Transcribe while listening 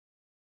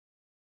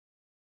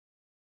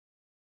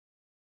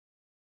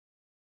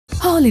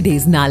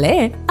Holidays nale,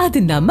 adu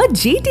namma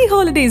GT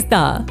Holidays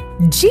da.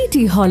 GT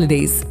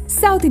Holidays,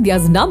 South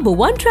India's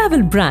 #1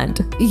 travel brand.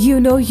 You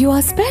know you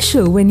are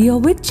special when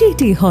you're with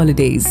GT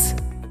Holidays.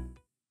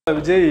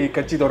 Vijay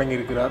கட்சி தொடங்கி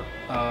இருக்கிறார்.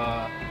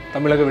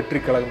 தமிழக வெற்றி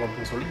கழகம்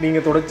அப்படின்னு சொல்லி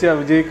நீங்கள் தொடர்ச்சியாக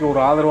விஜய்க்கு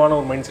ஒரு ஆதரவான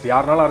ஒரு மைண்ட் செட்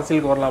யாருனாலும்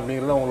அரசியலுக்கு வரலாம்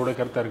அப்படிங்கிறது அவங்களோட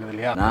கருத்தாக இருக்குது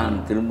இல்லையா? நான்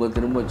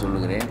திரும்ப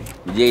சொல்லுகிறேன்,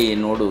 விஜய்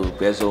என்னோடு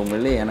பேசவும்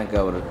இல்லை, எனக்கு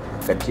அவர்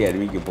கட்சி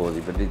அறிவிக்கப்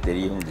போவதை பற்றி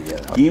தெரியவும்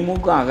தெரியாது.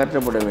 திமுக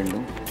அகற்றப்பட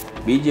வேண்டும்,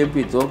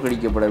 பிஜேபி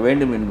தோற்கடிக்கப்பட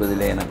வேண்டும்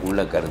என்பதில் எனக்கு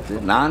உள்ள கருத்து.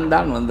 நான்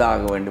தான் வந்து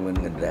ஆக வேண்டும்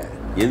என்கின்ற,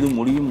 எது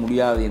முடியும்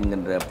முடியாது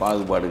என்கின்ற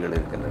பாகுபாடுகள்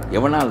இருக்கின்றன.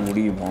 எவனால்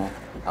முடியுமோ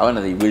அவன்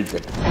அதை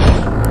வீழ்த்தட்டும்.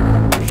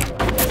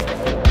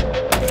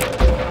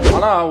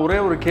 ஆனால் ஒரே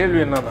ஒரு கேள்வி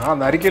என்னன்னா,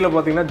 அந்த அறிக்கையில்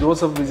பார்த்தீங்கன்னா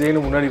ஜோசப்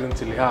விஜய்னு முன்னாடி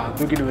இருந்துச்சு இல்லையா,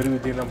 தூக்கிட்டு வெறும்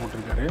விஜய் தான்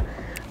போட்டிருக்காரு.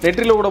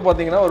 நெற்றியில் கூட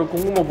பார்த்தீங்கன்னா ஒரு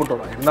குங்குமம்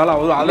போட்டோம். இருந்தாலும்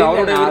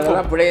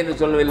அவருடைய பிழை என்று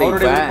சொல்லவில்லை.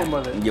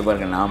 இங்கே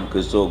பாருங்க, நாம்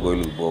கிறிஸ்துவ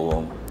கோயிலுக்கு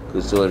போவோம்,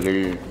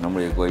 கிறிஸ்தவர்கள்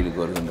நம்முடைய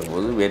கோயிலுக்கு வருகின்ற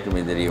போது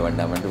வேற்றுமை தெரிய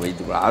வேண்டாம் என்று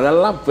வைத்துக்கொள்ளும்.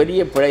 அதெல்லாம்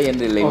பெரிய பிழை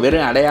என்று இல்லை,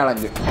 வெறும்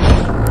அடையாளங்கள்.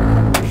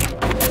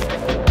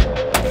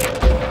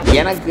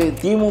 எனக்கு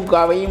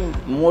திமுகவையும்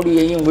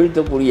மோடியையும்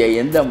வீழ்த்தக்கூடிய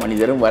எந்த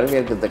மனிதரும்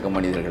வரவேற்கத்தக்க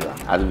மனிதர்கள்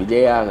தான். அது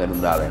விஜயாக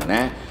இருந்தால் என்ன,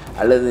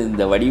 அல்லது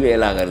இந்த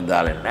வடிவேலாக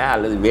இருந்தால் என்ன,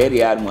 அல்லது வேறு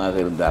யாருமாக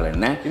இருந்தால்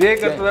என்ன. இதே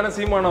கருத்து தானே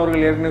சீமான்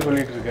அவர்கள் ஏற்கனவே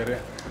சொல்லிட்டு இருக்காரு.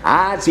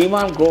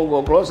 சீமான்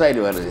க்ளோஸ்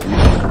ஆகிடுவார்.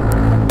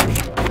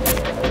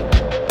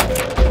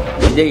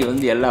 விஜய்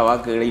வந்து எல்லா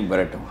வாக்குகளையும்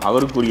பெறட்டும்,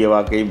 அவருக்குரிய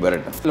வாக்கையும்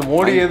பெறட்டும். இல்லை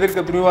மோடி எதிர்க்க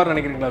துணிவார்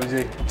நினைக்கிறீங்களா?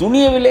 விஜய்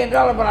துணியவில்லை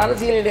என்றால் அப்புறம்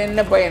அரசியலில்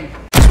என்ன பயன்?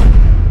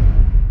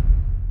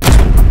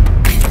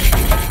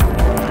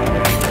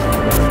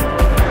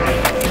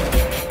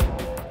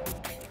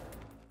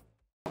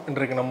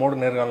 இன்றைக்கு நம்மோடு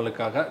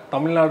நேர்காணலுக்காக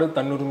தமிழ்நாடு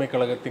தன்னுரிமை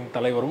கழகத்தின்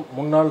தலைவரும்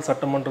முன்னாள்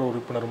சட்டமன்ற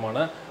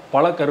உறுப்பினருமான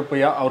பல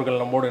கருப்பையா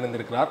அவர்கள் நம்மோடு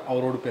இணைந்திருக்கிறார்.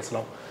 அவரோடு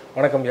பேசலாம்.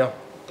 வணக்கம் யா.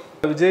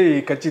 விஜய்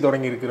கட்சி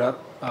தொடங்கி இருக்கிறார்,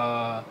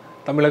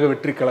 தமிழக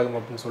வெற்றி கழகம்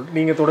அப்படின்னு சொல்லிட்டு.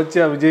 நீங்கள்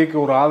தொடர்ச்சியாக விஜய்க்கு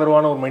ஒரு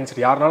ஆதரவான ஒரு மைண்ட்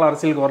செட் யாருனாலும்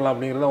அரசியலுக்கு வரலாம்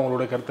அப்படிங்கிறது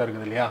அவங்களோட கருத்தாக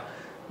இருக்குது இல்லையா?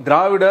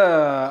 திராவிட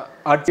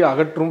ஆட்சி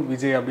அகற்றும்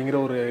விஜய் அப்படிங்கிற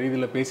ஒரு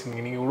ரீதியில்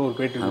பேசுனீங்க, நீங்கள் கூட ஒரு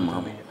பேட்டி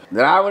கொடுத்துருந்தீங்க.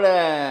 திராவிட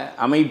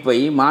அமைப்பை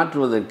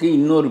மாற்றுவதற்கு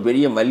இன்னொரு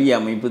பெரிய வலிய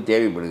அமைப்பு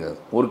தேவைப்படுகிறது.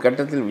 ஒரு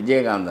கட்டத்தில்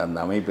விஜயகாந்த் அந்த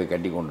அமைப்பை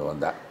கட்டி கொண்டு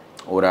வந்தார்.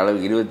 ஓரளவு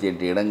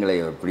 28 இடங்களை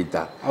அவர்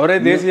பிடித்தார். அவரே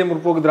தேசிய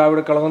முற்போக்கு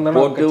திராவிட கழகம் தான்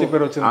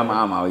பேர் வச்சு.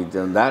 ஆமாம்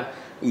வைத்திருந்தார்.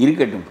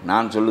 இருக்கட்டும்,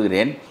 நான்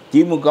சொல்லுகிறேன்,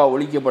 திமுக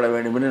ஒழிக்கப்பட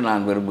வேண்டும் என்று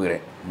நான்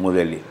விரும்புகிறேன்.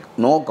 முதலில்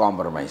நோ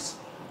காம்ப்ரமைஸ்.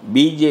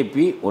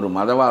 பிஜேபி ஒரு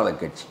மதவாத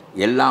கட்சி,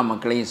 எல்லா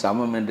மக்களையும்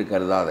சமம் என்று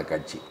கருதாத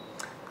கட்சி.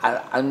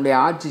 அதனுடைய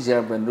ஆட்சி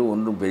சிறப்பு என்று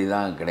ஒன்றும்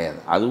பெரிதாக கிடையாது.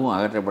 அதுவும்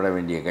அகற்றப்பட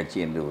வேண்டிய கட்சி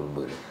என்று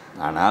விரும்புகிறேன்.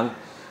 ஆனால்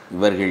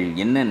இவர்கள்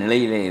என்ன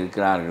நிலையில்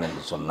இருக்கிறார்கள்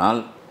என்று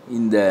சொன்னால்,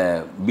 இந்த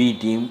பி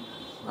டீம்,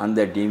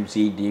 அந்த டீம்,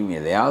 சி டீம்,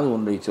 எதையாவது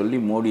ஒன்றை சொல்லி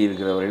மோடி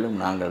இருக்கிறவர்களும்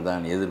நாங்கள்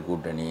தான்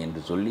எதிர்கூட்டணி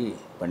என்று சொல்லி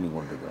பண்ணி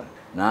கொண்டிருக்கிறார்.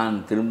 நான்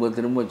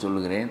திரும்ப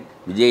சொல்லுகிறேன்,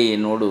 விஜய்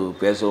என்னோடு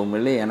பேசவும்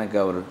இல்லை, எனக்கு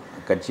அவர்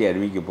கட்சி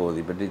அறிவிக்கப்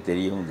போவதை பற்றி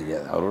தெரியவும்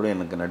தெரியாது. அவரோடு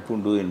எனக்கு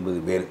நட்புண்டு என்பது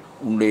வேறு.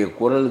 உன்னுடைய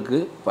குரலுக்கு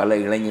பல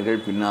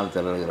இளைஞர்கள் பின்னால்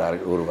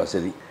தருகிறார்கள். ஒரு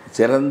வசதி,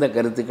 சிறந்த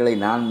கருத்துக்களை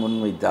நான்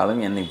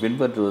முன்வைத்தாலும் என்னை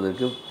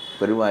பின்பற்றுவதற்கு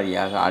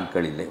பெருவாரியாக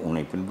ஆட்கள் இல்லை.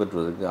 உன்னை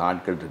பின்பற்றுவதற்கு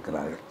ஆட்கள்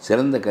இருக்கிறார்கள்.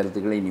 சிறந்த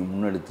கருத்துக்களை நீ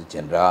முன்னெடுத்து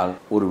சென்றால்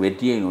ஒரு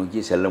வெற்றியை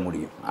நோக்கி செல்ல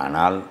முடியும்.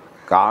 ஆனால்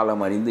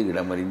காலம் அறிந்து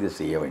இடமறிந்து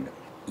செய்ய வேண்டும்.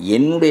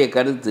 என்னுடைய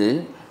கருத்து,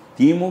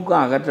 திமுக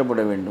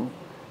அகற்றப்பட வேண்டும்,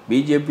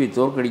 பிஜேபி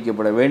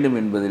தோற்கடிக்கப்பட வேண்டும்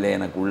என்பதில்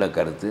எனக்கு உள்ள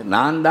கருத்து.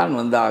 நான் தான்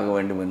வந்து ஆக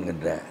வேண்டும்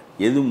என்கின்ற,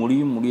 எது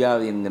முடியும்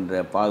முடியாது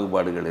என்கின்ற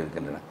பாகுபாடுகள்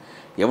இருக்கின்றன.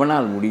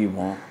 எவனால்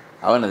முடியுமோ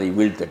அவன் அதை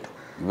வீழ்த்தட்டும்.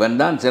 இவன்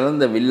தான்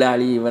சிறந்த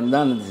வில்லாளி, இவன்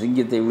தான்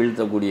சிங்கத்தை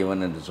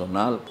வீழ்த்தக்கூடியவன் என்று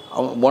சொன்னால்,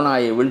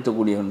 போனாயை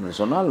வீழ்த்தக்கூடியவன் என்று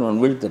சொன்னால் அவன்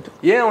வீழ்த்தட்டும்.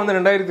 ஏன் வந்து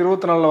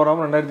 2024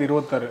 வராமல்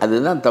 2026?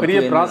 அதுதான் தப்பு.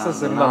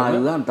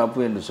 அதுதான் தப்பு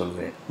என்று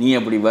சொல்கிறேன். நீ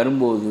அப்படி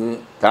வரும்போது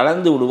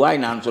தளர்ந்து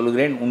விடுவாய். நான்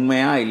சொல்கிறேன்,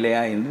 உண்மையா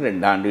இல்லையா என்று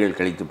 2 ஆண்டுகள்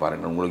கழித்து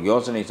பாருங்கள். உங்களுக்கு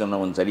யோசனை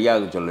சொன்னவன்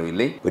சரியாக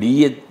சொல்லவில்லை.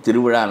 பெரிய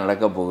திருவிழா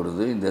நடக்கப்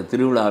போகிறது. இந்த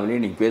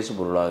திருவிழாவிலே நீ பேசு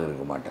பொருளாக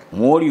இருக்க மாட்டேன்.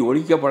 மோடி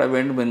ஒழிக்கப்பட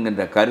வேண்டும்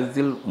என்கின்ற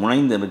கருத்தில்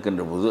முனைந்து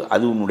நிற்கின்ற போது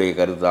அது உன்னுடைய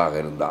கருத்தாக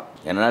இருந்தால்,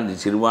 ஏன்னால் நீ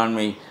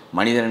சிறுபான்மை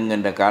மனிதன்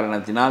என்கின்ற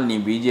காரணத்தினால் நீ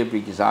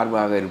பிஜேபிக்கு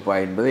சார்பாக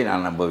இருப்பாய் என்பதை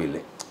நான்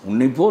நம்பவில்லை.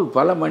 உன்னை போல்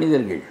பல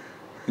மனிதர்கள்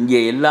இங்கே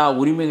எல்லா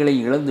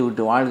உரிமைகளையும் இழந்து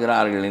விட்டு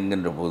வாழ்கிறார்கள்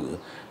என்கின்ற போது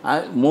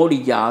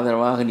மோடிக்கு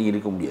ஆதரவாக நீ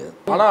இருக்க முடியாது.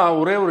 ஆனால்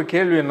ஒரே ஒரு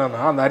கேள்வி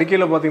என்னன்னா, அந்த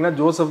அறிக்கையில் பார்த்தீங்கன்னா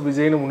ஜோசப்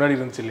விஜய்னு முன்னாடி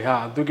இருந்துச்சு இல்லையா,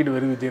 தூக்கிட்டு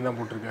வெறும் விஜய் தான்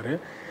போட்டிருக்காரு.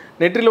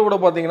 நெற்றியில் கூட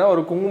பார்த்தீங்கன்னா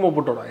ஒரு குங்குமம்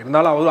போட்டோம்.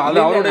 இருந்தாலும்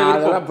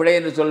அவருடைய பிழை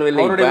என்று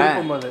சொல்லவில்லை.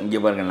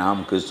 இங்கே பாருங்க,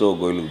 நாம் கிறிஸ்தவ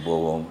கோயிலுக்கு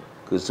போவோம்,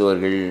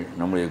 கிறிஸ்தவர்கள்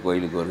நம்முடைய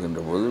கோயிலுக்கு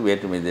வருகின்ற போது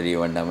வேற்றுமை தெரிய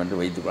வேண்டாம்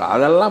என்று வைத்துக்கொள்ளும்.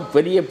 அதெல்லாம்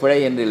பெரிய பிழை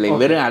என்று இல்லை,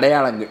 வெறும்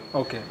அடையாளங்கள்.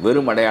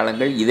 வெறும்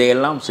அடையாளங்கள்.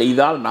 இதையெல்லாம்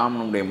செய்தால் நாம்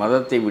நம்முடைய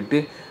மதத்தை விட்டு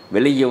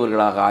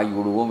விலகியவர்களாக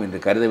ஆகிவிடுவோம் என்று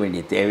கருத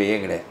வேண்டிய தேவையே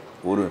கிடையாது.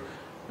 ஒரு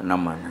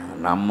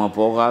நம்ம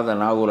போகாத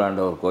நாகூர்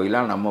ஆண்டவர் கோயிலா,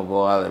 நம்ம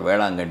போகாத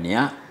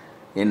வேளாங்கண்ணியா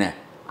என்ன?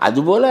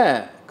 அதுபோல்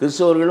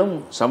கிறிஸ்தவர்களும்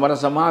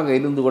சமரசமாக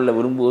இருந்து கொள்ள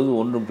விரும்புவது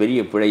ஒன்றும்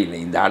பெரிய பிழை இல்லை.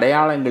 இந்த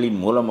அடையாளங்களின்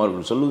மூலம்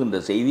அவர்கள் சொல்லுகின்ற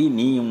செய்தி,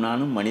 நீயும்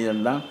நானும்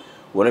மனிதன்தான்,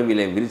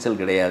 உறவிலே விரிசல்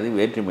கிடையாது,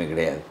 வேற்றுமை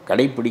கிடையாது.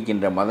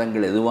 கடைப்பிடிக்கின்ற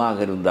மதங்கள் எதுவாக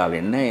இருந்தால்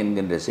என்ன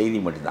என்கின்ற செய்தி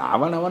மட்டும்தான்.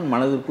 அவனவன்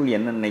மனதிற்குள்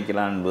என்ன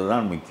நினைக்கிறான்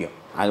என்பதுதான் முக்கியம்.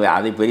 ஆகவே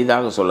அதை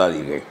பெரிதாக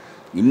சொல்லாதீர்கள்.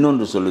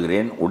 இன்னொன்று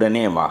சொல்லுகிறேன்,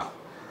 உடனே வா.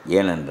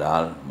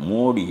 ஏனென்றால்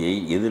மோடியை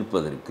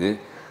எதிர்ப்பதற்கு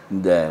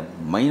இந்த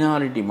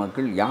மைனாரிட்டி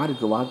மக்கள்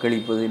யாருக்கு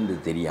வாக்களிப்பது என்று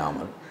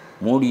தெரியாமல்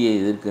மோடியை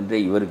எதிர்க்கின்ற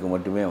இவருக்கு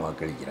மட்டுமே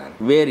வாக்களிக்கிறார்.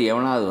 வேறு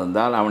எவனாவது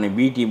வந்தால் அவனை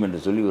பி டீம் என்று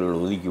சொல்லி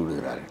இவர்கள் ஒதுக்கி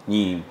விடுகிறார்கள். நீ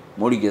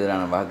மோடிக்கு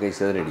எதிரான வாக்கை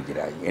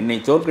சிதறடிக்கிறாய், என்னை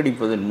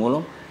தோற்கடிப்பதன்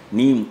மூலம்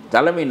நீ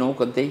தலைமை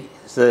நோக்கத்தை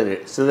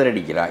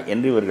சிதறடிக்கிறாய்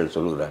என்று இவர்கள்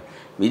சொல்கிறார்.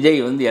 விஜய்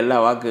எல்லா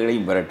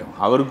வாக்குகளையும் பெறட்டும்,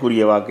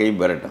 அவருக்குரிய வாக்கையும்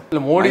பெறட்டும்.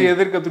 இல்லை, மோடி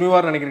எதிர்க்க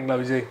துணிவார் நினைக்கிறீங்களா?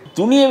 விஜய்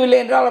துணியவில்லை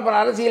என்றால்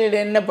அப்புறம்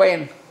அரசியலில் என்ன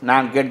பயன்?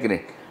 நான்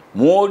கேட்கிறேன்.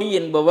 மோடி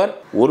என்பவர்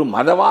ஒரு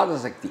மதவாத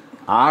சக்தி,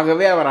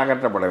 ஆகவே அவர்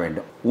அகற்றப்பட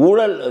வேண்டும்.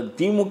 ஊழல்,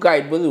 திமுக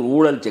என்பது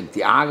ஊழல் சக்தி,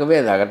 ஆகவே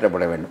அது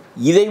அகற்றப்பட வேண்டும்.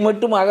 இதை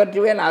மட்டும்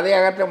அகற்றுவேன், அதை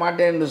அகற்ற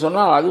மாட்டேன் என்று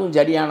சொன்னால் அதுவும்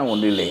சரியான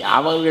ஒன்றில்லை.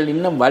 அவர்கள்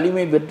இன்னும்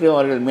வலிமை பெற்று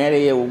அவர்கள்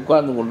மேலேயே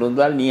உட்கார்ந்து கொண்டு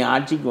வந்தால், நீ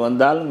ஆட்சிக்கு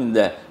வந்தாலும் இந்த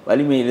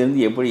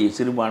வலிமையிலிருந்து எப்படி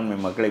சிறுபான்மை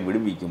மக்களை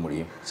விடுவிக்க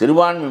முடியும்?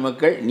 சிறுபான்மை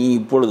மக்கள், நீ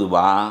இப்பொழுது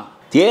வா,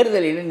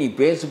 தேர்தலில் நீ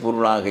பேசு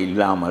பொருளாக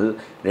இல்லாமல்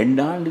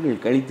 2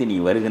 ஆண்டுகள் கழித்து நீ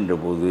வருகின்ற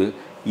போது,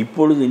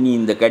 இப்பொழுது நீ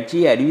இந்த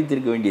கட்சியை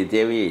அறிவித்திருக்க வேண்டிய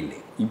தேவையே இல்லை.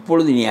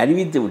 இப்பொழுது நீ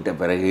அறிவித்து விட்ட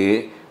பிறகு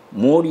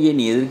மோடியை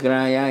நீ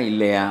எதிர்க்கிறாயா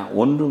இல்லையா?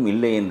 ஒன்றும்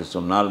இல்லை என்று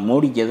சொன்னால்,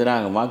 மோடிக்கு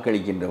எதிராக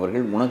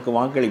வாக்களிக்கின்றவர்கள் உனக்கு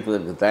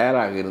வாக்களிப்பதற்கு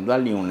தயாராக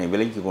இருந்தால் நீ உன்னை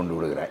விலக்கி கொண்டு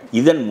விடுகிறாய்.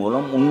 இதன்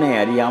மூலம் உன்னை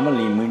அறியாமல்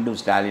நீ மீண்டும்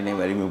ஸ்டாலினை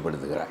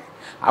வலிமைப்படுத்துகிறாய்.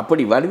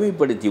 அப்படி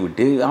வலிமைப்படுத்தி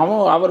விட்டு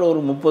அவர் ஒரு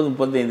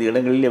 30-35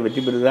 இடங்களில்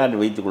வெற்றி பெறுகிறார்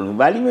என்று வைத்துக்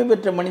கொள்ளுங்கள். வலிமை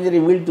பெற்ற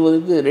மனிதரை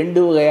வீழ்த்துவதற்கு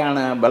 2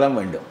 வகையான பலம்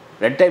வேண்டும்,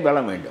 இரட்டை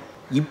பலம் வேண்டும்.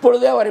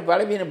 இப்பொழுதே அவரை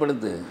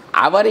பலவீனப்படுத்து,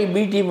 அவரை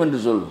பி டீம் என்று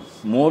சொல்.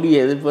 மோடியை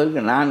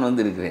எதிர்ப்பதற்கு நான்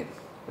வந்திருக்கிறேன்.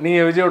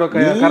 நீங்கள் விஜயோட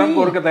கரம்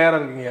கோர்க்க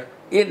தயாராக இருக்கீங்க?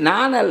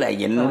 நான் அல்ல,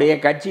 என்னுடைய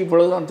கட்சி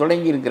இப்பொழுதுதான்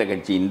தொடங்கி இருக்கிற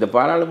கட்சி. இந்த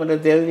பாராளுமன்ற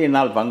தேர்தலில்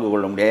என்னால் பங்கு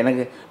கொள்ள முடியாது,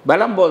 எனக்கு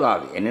பலம்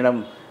போதாது. என்னிடம்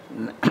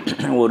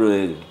ஒரு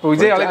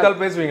விஜய் அழைத்தால்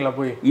பேசுவீங்களா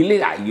போய்? இல்லை,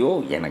 ஐயோ,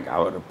 எனக்கு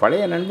அவர்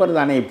பழைய நண்பர்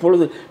தானே.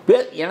 இப்பொழுது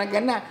எனக்கு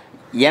என்ன,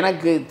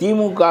 எனக்கு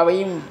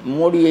திமுகவையும்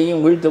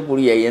மோடியையும்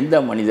வீழ்த்தக்கூடிய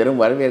எந்த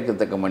மனிதரும்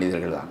வரவேற்கத்தக்க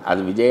மனிதர்கள் தான்.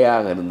 அது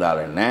விஜயாக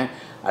இருந்தால் என்ன,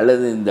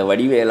 அல்லது இந்த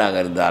வடிவேலாக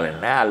இருந்தால்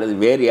என்ன, அல்லது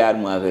வேறு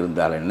யாருமாக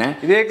இருந்தால் என்ன.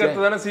 இதே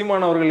கருத்து தானே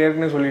சீமான் அவர்கள்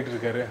ஏற்கனவே சொல்லிட்டு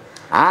இருக்காரு.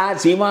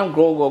 சீமான்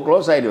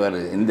க்ளோஸ் ஆகிடுவார்.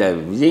 இந்த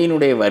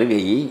விஜயினுடைய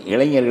வருகை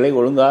இளைஞர்களை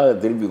ஒழுங்காக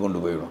திருப்பி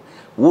கொண்டு போயிடும்.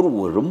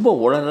 ரொம்ப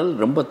உளறல்,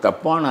 ரொம்ப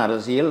தப்பான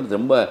அரசியல்,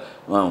 ரொம்ப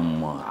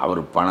அவர்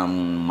பணம்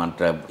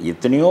மற்ற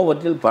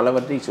எத்தனையோவற்றில்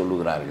பலவற்றை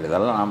சொல்லுகிறார்கள்.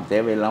 இதெல்லாம் நாம்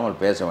தேவையில்லாமல்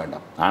பேச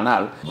வேண்டாம்.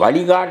 ஆனால்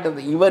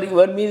வழிகாட்டுறது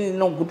இவர் மீது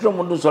இன்னும் குற்றம்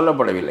ஒன்றும்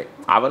சொல்லப்படவில்லை.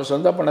 அவர்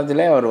சொந்த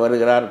பணத்திலே அவர்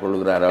வருகிறார்,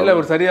 கொள்கிறார்.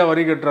 அவர் சரியா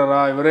வரி கட்டுறாரா?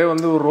 இவரே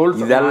ஒரு ரோல்,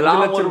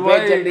 இதெல்லாம்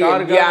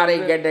யாரை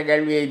கேட்ட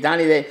கேள்வியை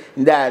தான். இதை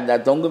இந்த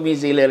தொங்கு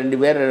மீசையில் 2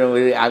 பேர்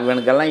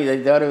அவனுக்கெல்லாம் இதை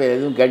தவிர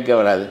எதுவும் கேட்க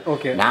வராது.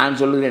 நான்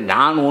சொல்லுகிறேன்,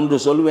 நான் ஒன்று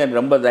சொல்லுவேன்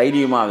ரொம்ப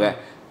தைரியமாக.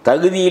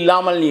 தகுதி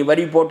இல்லாமல் நீ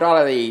வரி போட்டால்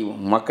அதை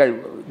மக்கள்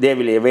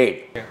தேவிலேயே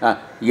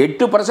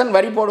 8%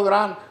 வரி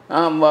போடுகிறான்.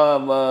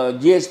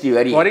 ஜிஎஸ்டி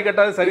வரி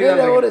கட்டாது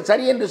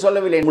சரி என்று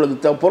சொல்லவில்லை.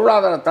 உங்களுக்கு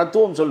பொருளாதார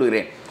தத்துவம்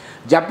சொல்லுகிறேன்.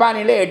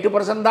 ஜப்பானிலே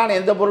 8% தான்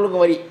எந்த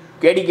பொருளுக்கும் வரி.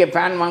 கேடிகே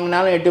ஃபேன்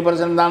வாங்கினாலும்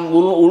 8% தான்,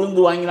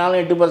 உளுந்து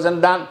வாங்கினாலும்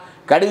 8% தான்,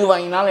 கடுகு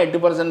வாங்கினாலும்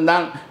 8%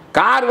 தான்,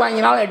 கார்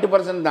வாங்கினாலும்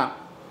 8% தான்.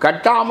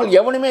 கட்டாமல்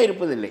எவனுமே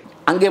இருப்பதில்லை.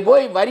 அங்கே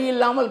போய் வரி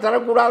இல்லாமல்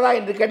தரக்கூடாதா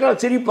என்று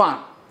கேட்டால் சிரிப்பான்.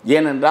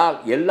 ஏனென்றால்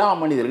எல்லா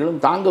மனிதர்களும்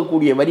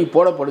தாங்கக்கூடிய வரி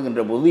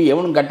போடப்படுகின்ற போது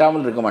எவனும்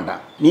கட்டாமல் இருக்க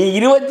மாட்டான். நீ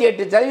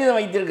 28%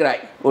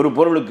 வைத்திருக்கிறாய் ஒரு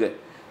பொருளுக்கு.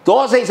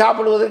 தோசை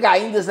சாப்பிடுவதற்கு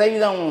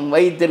 5%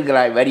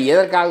 வைத்திருக்கிறாய் வரி.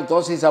 எதற்காக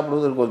தோசை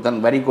சாப்பிடுவதற்கு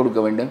ஒருத்தன் வரி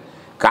கொடுக்க வேண்டும்?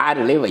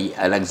 காரிலே வை,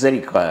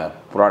 லக்ஸரி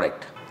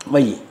ப்ராடக்ட்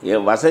வை.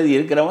 வசதி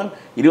இருக்கிறவன்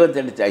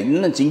 28.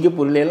 இன்னும்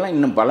சிங்கப்பூர்லாம்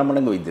இன்னும் பல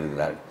மடங்கு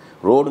வைத்திருக்கிறார்கள்.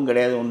 ரோடும்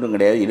கிடையாது, ஒன்றும்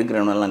கிடையாது,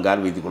 இருக்கிறவனெல்லாம்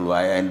கார் வைத்துக்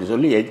கொள்வாயா என்று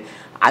சொல்லி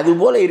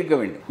அதுபோல் இருக்க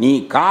வேண்டும். நீ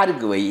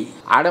காருக்கு வை,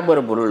 ஆடம்பர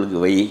பொருளுக்கு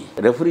வை,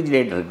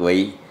 ரெஃப்ரிஜிரேட்டருக்கு வை.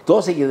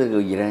 தோசைக்கு எதற்கு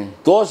வைக்கிறேன்?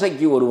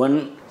 தோசைக்கு ஒருவன்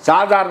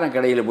சாதாரண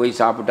கடையில் போய்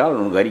சாப்பிட்டால்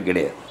அவனுக்கு வரி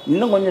கிடையாது.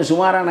 இன்னும் கொஞ்சம்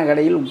சுமாரான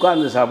கடையில்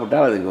உட்கார்ந்து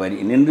சாப்பிட்டால் அதுக்கு வரி,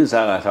 நின்று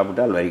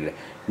சாப்பிட்டால் வரி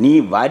கிடையாது. நீ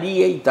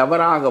வரியை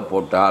தவறாக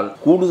போட்டால்,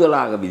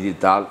 கூடுதலாக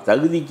விதித்தால்,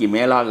 தகுதிக்கு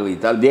மேலாக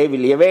வைத்தால்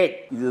தேவிலேயே.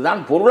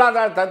 இதுதான்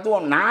பொருளாதார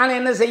தத்துவம். நான்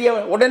என்ன செய்ய?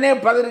 உடனே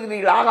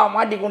பதறுகிறீர்கள், ஆகா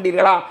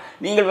மாட்டிக்கொண்டீர்களா,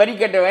 நீங்கள் வரி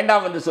கட்ட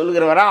வேண்டாம் என்று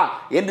சொல்லுகிறவரா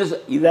என்று.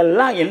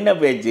 இதெல்லாம் என்ன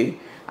பேச்சு?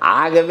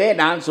 ஆகவே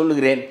நான்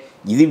சொல்லுகிறேன்,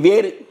 இது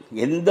வேறு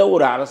எந்த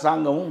ஒரு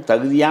அரசாங்கமும்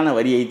தகுதியான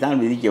வரியைத்தான்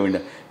விதிக்க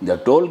வேண்டும். இந்த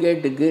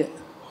டோல்கேட்டுக்கு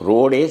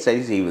ரோடே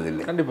சரி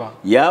செய்வதில்லை.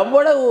 கண்டிப்பாக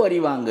எவ்வளவு வரி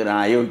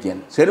வாங்குகிறான்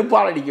அயோக்கியன்.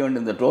 செருப்பால் அடிக்க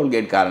வேண்டும் இந்த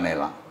டோல்கேட்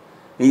காரணம்.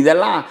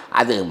 இதெல்லாம்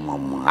அது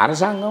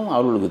அரசாங்கம்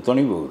அவர்களுக்கு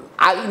துணை போகுது.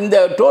 இந்த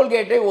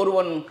டோல்கேட்டை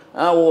ஒருவன்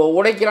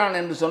உடைக்கிறான்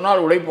என்று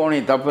சொன்னால்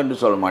உடைப்பவனை தப்பு என்று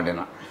சொல்ல மாட்டேன்.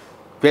 நான்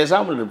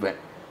பேசாமல் இருப்பேன்.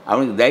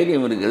 அவனுக்கு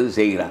தைரியம் இருக்கிறது,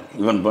 செய்கிறான்.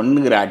 இவன்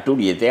பண்ணுகிற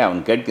அட்டூழியத்தை அவன்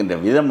கேட்கின்ற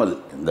விதம் அது.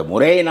 இந்த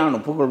முறையை நான்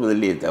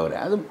ஒப்புக்கொள்வதில்லையே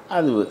தவிர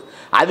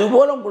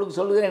அதுபோல் உங்களுக்கு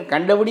சொல்லுகிறேன்.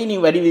 கண்டபடி நீ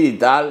வரி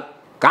விதித்தால்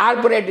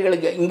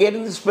கார்பரேட்டுகளுக்கு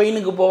இங்கேருந்து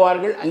ஸ்பெயினுக்கு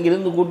போவார்கள்,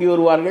 அங்கிருந்து கூட்டி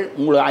வருவார்கள்,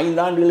 உங்களுக்கு 5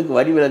 ஆண்டுகளுக்கு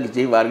வரி விலக்கு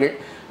செய்வார்கள்.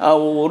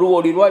 1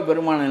 கோடி ரூபாய்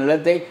பெருமான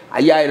நிலத்தை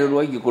 5000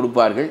 ரூபாய்க்கு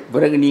கொடுப்பார்கள்.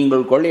 பிறகு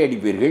நீங்கள்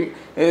கொள்ளையடிப்பீர்கள்.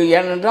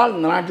 ஏனென்றால்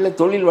இந்த நாட்டில்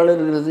தொழில்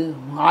வளர்கிறது,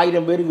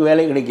 1000 பேருக்கு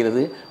வேலை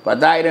கிடைக்கிறது,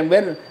 10,000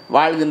 பேர்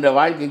வாழ்கின்ற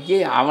வாழ்க்கைக்கு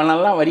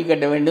அவனெல்லாம் வரி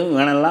கட்ட வேண்டும்.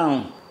 இவனெல்லாம்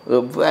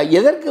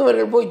எதற்கு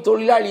இவர்கள் போய்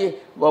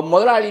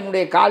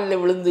முதலாளியினுடைய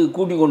காலில் விழுந்து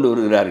கூட்டி கொண்டு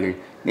வருகிறார்கள்?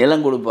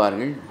 நிலம்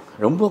கொடுப்பார்கள்,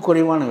 ரொம்ப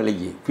குறைவான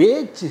விலைக்கு.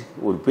 பேச்சு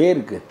ஒரு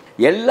பேருக்கு.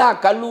 எல்லா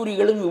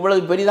கல்லூரிகளும்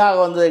இவ்வளவு பெரிதாக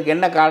வந்ததற்கு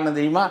என்ன காரணம்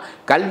தெரியுமா?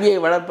 கல்வியை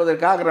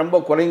வளர்ப்பதற்காக ரொம்ப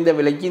குறைந்த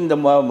விலைக்கு இந்த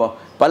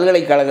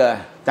பல்கலைக்கழக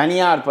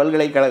தனியார்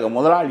பல்கலைக்கழக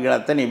முதலாளிகள்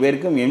அத்தனை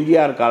பேருக்கும்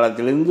எம்ஜிஆர்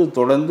காலத்திலிருந்து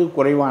தொடர்ந்து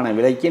குறைவான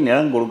விலைக்கு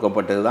நிலம்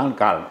கொடுக்கப்பட்டது தான்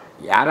காரணம்.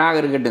 யாராக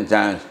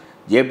இருக்கட்டும்,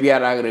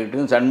 ஜேபிஆராக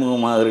இருக்கட்டும்,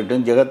 சண்முகமாக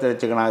இருக்கட்டும்,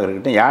 ஜெகத்ரட்சகனாக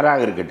இருக்கட்டும்,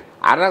 யாராக இருக்கட்டும்,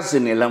 அரசு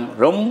நிலம்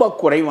ரொம்ப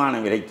குறைவான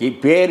விலைக்கு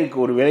பேருக்கு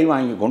ஒரு விலை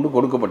வாங்கி கொண்டு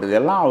கொடுக்கப்பட்டது.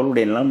 எல்லாம்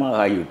அவருடைய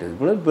நிலமாக ஆகிவிட்டது.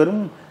 இப்பொழுது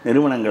பெரும்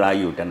நிறுவனங்கள்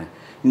ஆகிவிட்டன.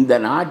 இந்த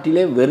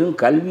நாட்டிலே வெறும்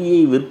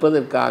கல்வியை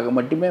விற்பதற்காக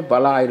மட்டுமே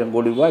பல ஆயிரம்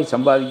கோடி ரூபாய்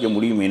சம்பாதிக்க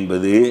முடியும்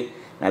என்பது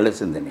நல்ல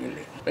சிந்தனை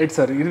இல்லை. ரைட்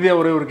சார், இறுதியாக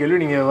ஒரே ஒரு கேள்வி.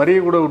 நீங்கள்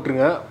வரியை கூட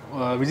விட்டுருங்க,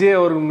 விஜய்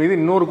அவர்கள் மீது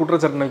இன்னொரு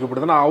குற்றச்சாட்டு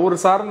வைக்கப்படுதுன்னா, அவர்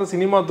சார்ந்த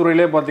சினிமா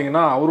துறையிலே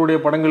பார்த்தீங்கன்னா அவருடைய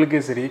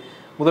படங்களுக்கே சரி,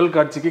 முதல்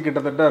காட்சிக்கு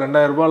கிட்டத்தட்ட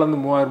 2000 ரூபாயிலேருந்து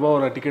 3000 ரூபாய்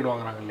ஒரு டிக்கெட்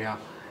வாங்குறாங்க இல்லையா?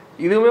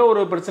 இதுவே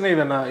ஒரு பிரச்சனை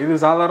தானே? இது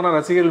சாதாரண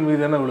ரசிகர்கள்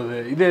மீது தானே விழுது.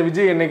 இதே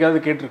விஜய் என்னைக்காவது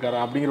கேட்டிருக்காரு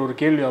அப்படிங்கிற ஒரு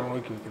கேள்வி அவர்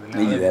நோக்கி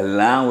வைக்குது.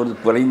 இதெல்லாம் ஒரு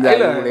குறைந்த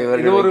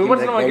ஒரு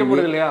விமர்சனம்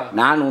வைக்கப்படுது இல்லையா?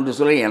 நான் ஒன்று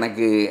சொல்ல,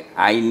 எனக்கு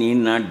I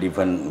need not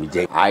defend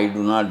Vijay. I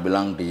to not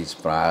belong to his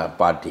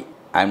party.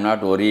 I am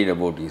not worried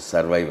about his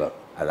survivor.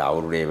 அது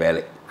அவருடைய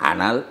வேலை.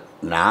 ஆனால்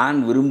நான்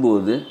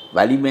விரும்புவது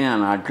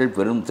வலிமையான ஆட்கள்,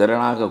 பெரும்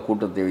திறனாக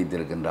கூட்டத்தை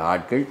வைத்திருக்கின்ற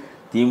ஆட்கள்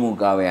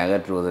திமுகவை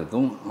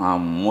அகற்றுவதற்கும்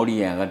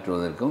மோடியை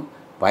அகற்றுவதற்கும்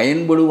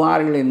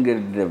பயன்படுவார்கள்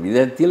என்கின்ற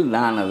விதத்தில்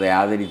நான் அதை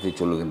ஆதரித்து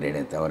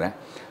சொல்லுகின்றேனே தவிர,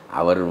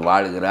 அவர்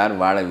வாழ்கிறார்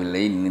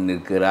வாழவில்லை,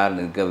 நிற்கிறார்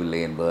நிற்கவில்லை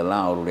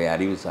என்பதெல்லாம் அவருடைய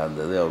அறிவு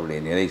சார்ந்தது, அவருடைய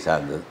நிலை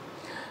சார்ந்தது.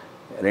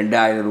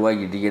 2000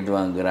 ரூபாய்க்கு டிக்கெட்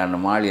வாங்குகிறார்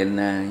நம்மால்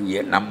என்ன?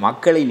 நம்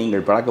மக்களை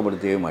நீங்கள்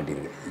பழக்கப்படுத்தவே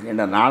மாட்டீர்கள்.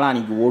 ஏன்னா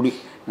நாளானிக்கு ஓடி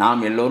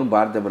நாம் எல்லோரும்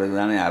பார்த்த பிறகு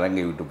தானே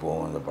அரங்கை விட்டு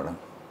போவோம். அந்த படம்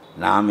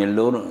நாம்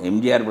எல்லோரும்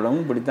எம்ஜிஆர்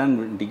படமும் இப்படித்தான்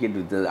டிக்கெட்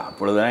விற்றது.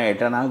 அப்பொழுதுதான்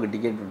 8 அண்ணாவுக்கு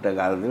டிக்கெட் விட்ட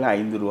காலத்தில்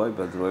 5 ரூபாய்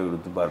 10 ரூபாய்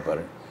கொடுத்து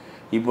பார்ப்பார்.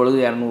 இப்பொழுது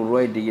 200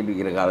 ரூபாய் டிக்கெட்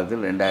விற்கிற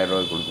காலத்தில் 2000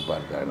 ரூபாய் கொடுத்து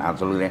பார்ப்பார். நான்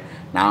சொல்கிறேன்,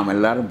 நாம்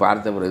எல்லோரும்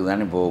பார்த்த பிறகு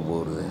தானே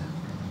போகிறது.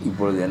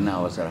 இப்பொழுது என்ன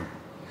அவசரம்?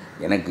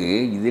 எனக்கு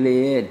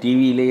இதிலேயே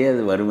டிவியிலேயே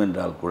அது வரும்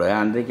என்றால் கூட,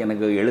 அன்றைக்கு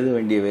எனக்கு எழுத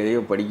வேண்டிய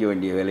வேலையோ படிக்க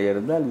வேண்டிய வேலையோ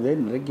இருந்தால் இதே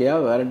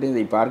நிறைக்கையாக வேறட்டும்,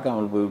 இதை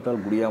பார்க்காமல்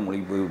போய்விட்டால் முடியாமல் மொழி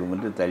போய்விடும்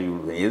என்று தள்ளி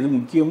விடுவேன். எது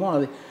முக்கியமோ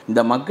அது.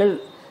 இந்த மக்கள்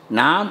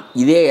நாம்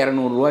இதே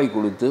 200 ரூபாய்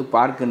கொடுத்து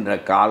பார்க்கின்ற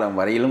காலம்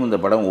வரையிலும் இந்த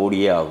படம்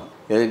ஓடியே ஆகும்.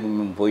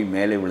 எதுக்கு போய்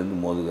மேலே விழுந்து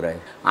மோதுகிறாய்?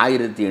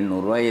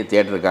 1800 ரூபாயை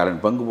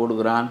தியேட்டருக்காரன் பங்கு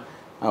போடுகிறான்,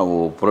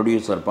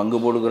 ப்ரொடியூசர் பங்கு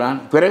போடுகிறான்,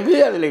 பிறகு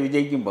அதில்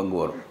விஜய்க்கும் பங்கு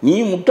வரும். நீ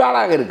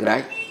முட்டாளாக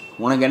இருக்கிறாய்.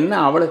 உனக்கு என்ன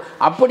அவ்வளோ?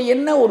 அப்படி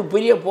என்ன ஒரு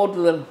பெரிய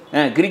போற்றுதல்?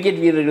 கிரிக்கெட்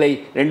வீரர்களை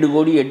 2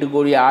 கோடி 8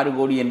 கோடி 6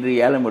 கோடி என்று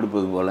ஏலம்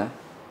எடுப்பது போல்.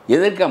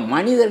 எதற்கு?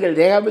 மனிதர்கள்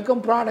they have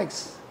become products,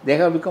 they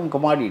have become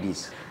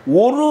commodities.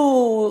 ஒரு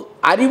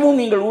அறிவும்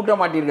நீங்கள் ஊட்ட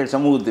மாட்டீர்கள்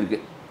சமூகத்திற்கு.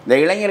 இந்த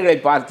இளைஞர்களை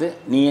பார்த்து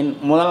நீ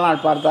முதல்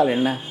நாள் பார்த்தால்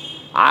என்ன?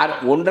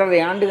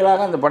 1.5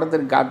 ஆண்டுகளாக அந்த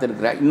படத்திற்கு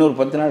காத்திருக்கிறார். இன்னொரு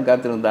 10 நாள்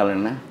காத்திருந்தால்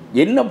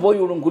என்ன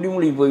போய்விடும்?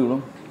 குடிமொழி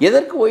போய்விடும்.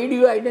 எதற்கு? why do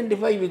you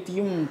identify with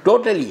him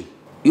totally?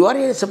 You are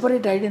a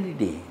separate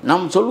identity.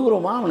 நாம்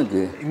சொல்லுகிறோமா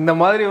அவனுக்கு? இந்த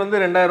மாதிரி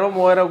 2000 ரூபா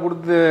 3000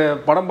 கொடுத்து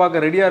படம்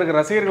பார்க்க ரெடியாக இருக்கிற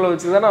ரசிகர்களை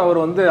வச்சு தானே அவர்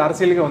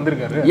அரசியலுக்கு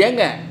வந்திருக்காரு.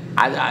 ஏங்க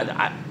அது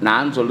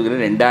நான்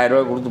சொல்லுகிறேன், 2000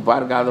 ரூபாய் கொடுத்து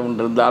பார்க்காதவன்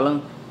இருந்தாலும்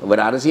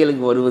இவர்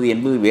அரசியலுக்கு வருவது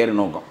என்பது வேறு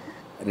நோக்கம்.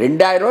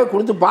 2000 ரூபாய்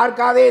கொடுத்து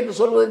பார்க்காதே என்று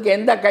சொல்வதற்கு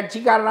எந்த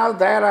கட்சிக்காரனாவது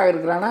தயாராக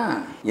இருக்கிறானா?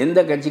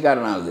 எந்த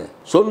கட்சிக்காரனாவது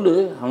சொல்லு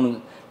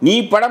அவனுக்கு. நீ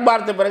படம்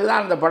பார்த்த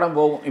பிறகுதான் அந்த படம்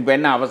போகும். இப்போ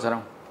என்ன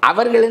அவசரம்?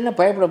 அவர்கள் என்ன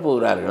பயப்பட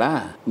போகிறார்களா?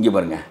 இங்கே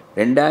பாருங்கள்,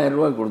 2000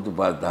 ரூபாய் கொடுத்து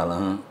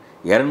பார்த்தாலும்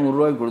 200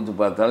 ரூபாய் கொடுத்து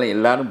பார்த்தாலும்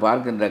எல்லாரும்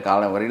பார்க்கின்ற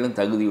காலம் வரையிலும்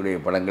தகுதியுடைய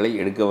படங்களை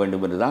எடுக்க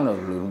வேண்டும் என்று தான்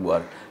அவர்கள்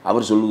விரும்புவார்.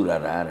 அவர்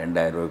சொல்லுகிறாரா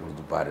 2000 ரூபாய்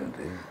கொடுத்து பார்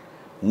என்று?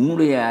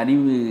 உன்னுடைய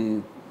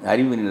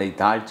அறிவு நிலை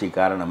தாழ்ச்சி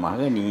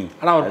காரணமாக நீ.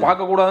 ஆனால் அவர்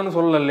பார்க்கக்கூடாதுன்னு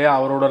சொல்லலை இல்லையா?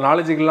 அவரோட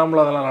நாலேஜுக்கு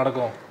இல்லாமல் அதெல்லாம்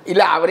நடக்கும்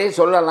இல்லை. அவரே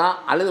சொல்லலாம்,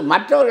 அல்லது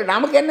மற்றவர்கள்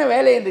நமக்கு என்ன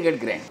வேலை என்று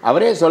கேட்கிறேன்.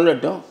 அவரே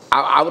சொல்லட்டும்.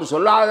 அவர்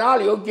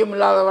சொல்லாததால் யோக்கியம்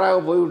இல்லாதவராக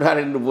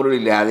போய்விட்டார் என்று பொருள்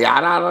இல்லை. அது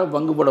யாராலும்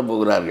பங்கு போட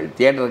போகிறார்கள்.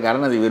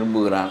 தியேட்டருக்காரன் அதை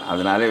விரும்புகிறான்,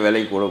 அதனாலே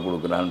விலை கூட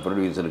கொடுக்குறான்.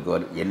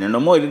 ப்ரொடியூசருக்கு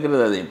என்னென்னமோ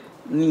இருக்கிறது. அது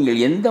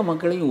நீங்கள் எந்த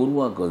மக்களையும்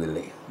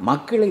உருவாக்குவதில்லை.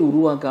 மக்களை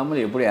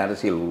உருவாக்காமல் எப்படி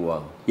அரசியல்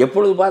உருவாகும்?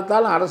 எப்பொழுது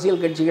பார்த்தாலும்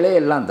அரசியல் கட்சிகளே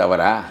எல்லாம்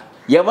தவறா?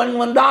 எவன்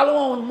வந்தாலும்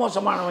அவன்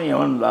மோசமானவன்.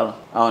 எவன் வந்தாலும்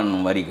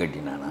அவன் வரி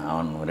கட்டினானா,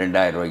 அவன்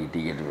 2000 ரூபாய்க்கு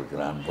டிக்கெட்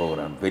இருக்கிறான்,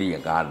 போகிறான், பெரிய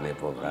காரில்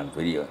போகிறான்,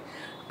 பெரிய.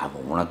 அப்போ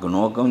உனக்கு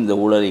நோக்கம் இந்த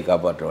ஊழலை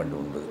காப்பாற்ற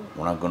வேண்டும் என்பது,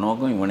 உனக்கு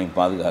நோக்கம் இவனை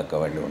பாதுகாக்க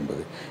வேண்டும்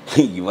என்பது.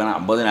 இவன்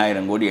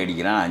 50,000 கோடி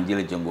அடிக்கிறான், 5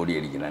 லட்சம் கோடி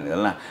அடிக்கிறான்.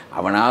 இதெல்லாம்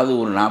அவனாவது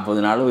ஒரு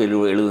 40 நாளோ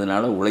 70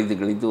 நாளோ உழைத்து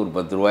கழித்து ஒரு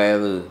 10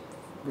 ரூபாயாவது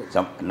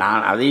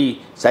நான் அதை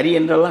சரி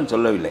என்றெல்லாம்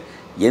சொல்லவில்லை.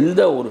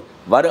 எந்த ஒரு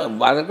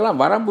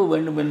அதற்கெல்லாம் வரம்பு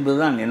வேண்டும்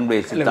என்பதுதான்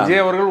என்னுடைய சித்தாந்தம்.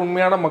 விஜய் அவர்கள்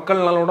உண்மையான மக்கள்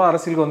நலனோட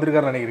அரசியலுக்கு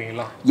வந்திருக்காரு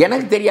நினைக்கிறீங்களா?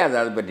 எனக்கு தெரியாது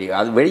அதை பற்றி.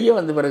 அது வெளியே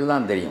வந்த பிறகு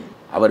தான் தெரியும்.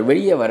 அவர்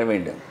வெளியே வர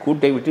வேண்டும்,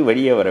 கூட்டை விட்டு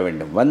வெளியே வர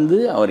வேண்டும். வந்து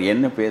அவர்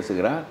என்ன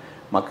பேசுகிறார்,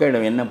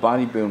 மக்களிடம் என்ன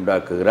பாதிப்பை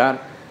உண்டாக்குகிறார்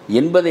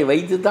என்பதை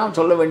வைத்து தான்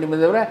சொல்ல வேண்டும்.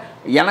 தவிர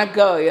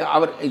எனக்கு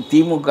அவர்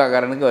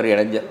திமுககாரனுக்கு அவர்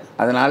இடைஞ்சல்,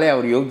 அதனாலே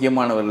அவர்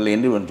யோக்கியமானவர்கள்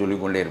என்று இவன்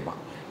சொல்லிக்கொண்டே இருப்பான்.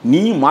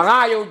 நீ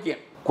மகா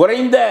யோக்கியம்,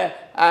 குறைந்த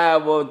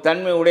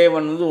தன்மை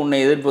உடையவன் உன்னை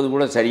எதிர்ப்பது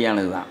கூட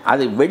சரியானது தான்.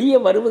 அது வெளியே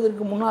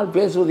வருவதற்கு முன்னால்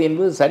பேசுவது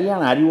என்பது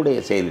சரியான அறிவுடைய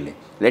செயலில்லை.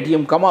 Let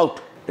him come out,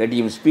 let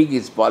him speak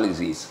his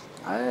policies.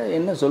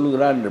 என்ன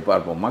சொல்லுகிறார் என்று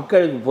பார்ப்போம்.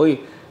 மக்களுக்கு போய்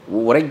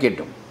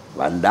உரைக்கட்டும்.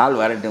 வந்தால்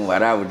வரட்டும்,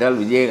 வராவிட்டால்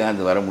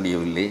விஜயகாந்த் வர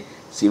முடியவில்லை,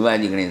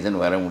 சிவாஜி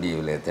கணேசன் வர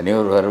முடியவில்லை,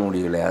 எத்தனையோர் வர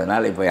முடியவில்லை.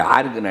 அதனால் இப்போ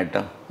யாருக்கு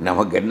நட்டம்?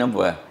 நமக்கு என்ன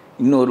இப்போ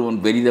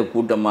இன்னொருவன் பெரித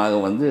கூட்டமாக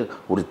வந்து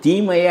ஒரு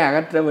தீமையை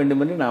அகற்ற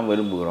வேண்டும் என்று நாம்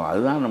விரும்புகிறோம்.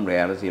 அதுதான்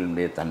நம்முடைய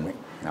அரசியலுடைய தன்மை.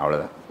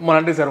 அவ்வளோதான். ரொம்ப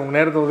நன்றி சார். உங்கள்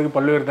நேரத்தை ஒதுக்கி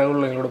பல்வேறு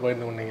தகவல்கள் எங்களோட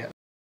பகிர்ந்து கொண்டீங்க.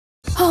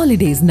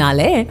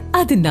 ஹாலிடேஸ்னாலே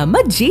அது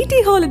நம்ம ஜிடி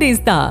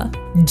ஹாலிடேஸ் தான்.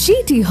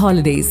 GT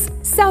holidays,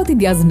 South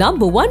India's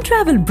 #1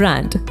 travel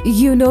brand.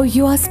 You know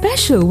you are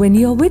special when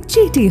you're with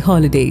GT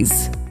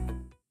Holidays.